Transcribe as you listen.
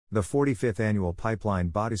The 45th annual Pipeline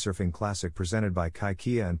Bodysurfing Classic presented by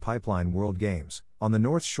Kaikia and Pipeline World Games, on the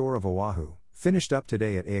north shore of Oahu, finished up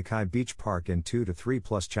today at Aikai Beach Park in 2 to 3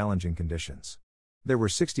 plus challenging conditions. There were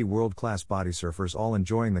 60 world-class bodysurfers all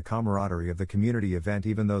enjoying the camaraderie of the community event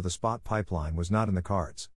even though the spot pipeline was not in the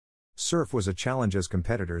cards. Surf was a challenge as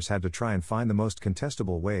competitors had to try and find the most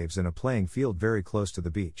contestable waves in a playing field very close to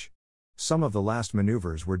the beach. Some of the last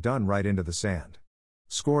maneuvers were done right into the sand.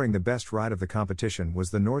 Scoring the best ride of the competition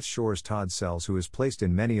was the North Shore's Todd Sells, who has placed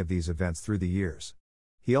in many of these events through the years.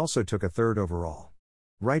 He also took a third overall.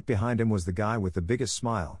 Right behind him was the guy with the biggest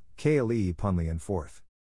smile, Keali'i Punley, in fourth.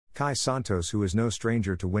 Kai Santos, who is no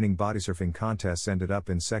stranger to winning bodysurfing contests, ended up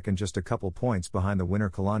in second, just a couple points behind the winner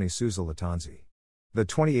Kalani Souza Latanzi. The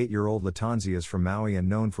 28-year-old Latanzi is from Maui and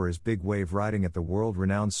known for his big wave riding at the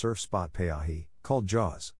world-renowned surf spot Pe'ahi, called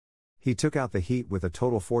Jaws. He took out the heat with a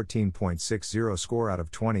total 14.60 score out of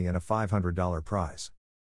 20 and a $500 prize.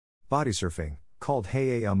 Bodysurfing, called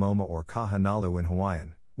Hei'eamoma or Kahanalu in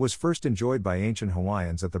Hawaiian, was first enjoyed by ancient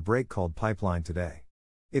Hawaiians at the break called Pipeline today.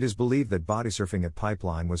 It is believed that bodysurfing at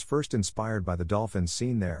Pipeline was first inspired by the dolphins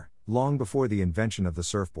seen there, long before the invention of the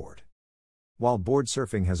surfboard. While board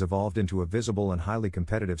surfing has evolved into a visible and highly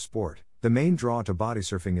competitive sport, the main draw to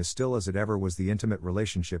bodysurfing is still as it ever was the intimate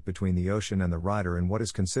relationship between the ocean and the rider in what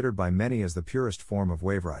is considered by many as the purest form of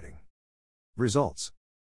wave riding. Results: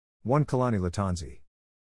 1 Kalani Latanzi,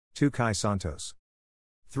 2 Kai Santos,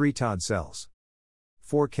 3 Todd Sells,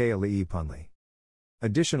 4 Keali'i Punley.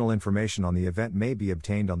 Additional information on the event may be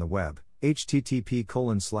obtained on the web,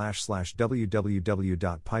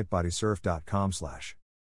 http://www.pipebodysurf.com/.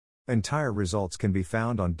 Entire results can be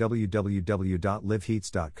found on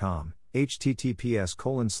www.liveheats.com,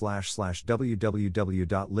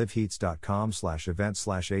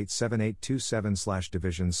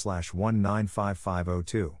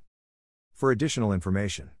 https://www.liveheats.com/event/87827/division/195502. For additional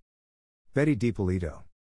information. Betty DiPolito.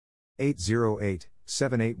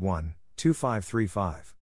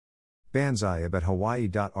 808-781-2535.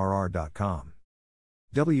 banzai@hawaii.rr.com.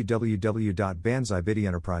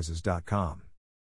 www.banzaibidyenterprises.com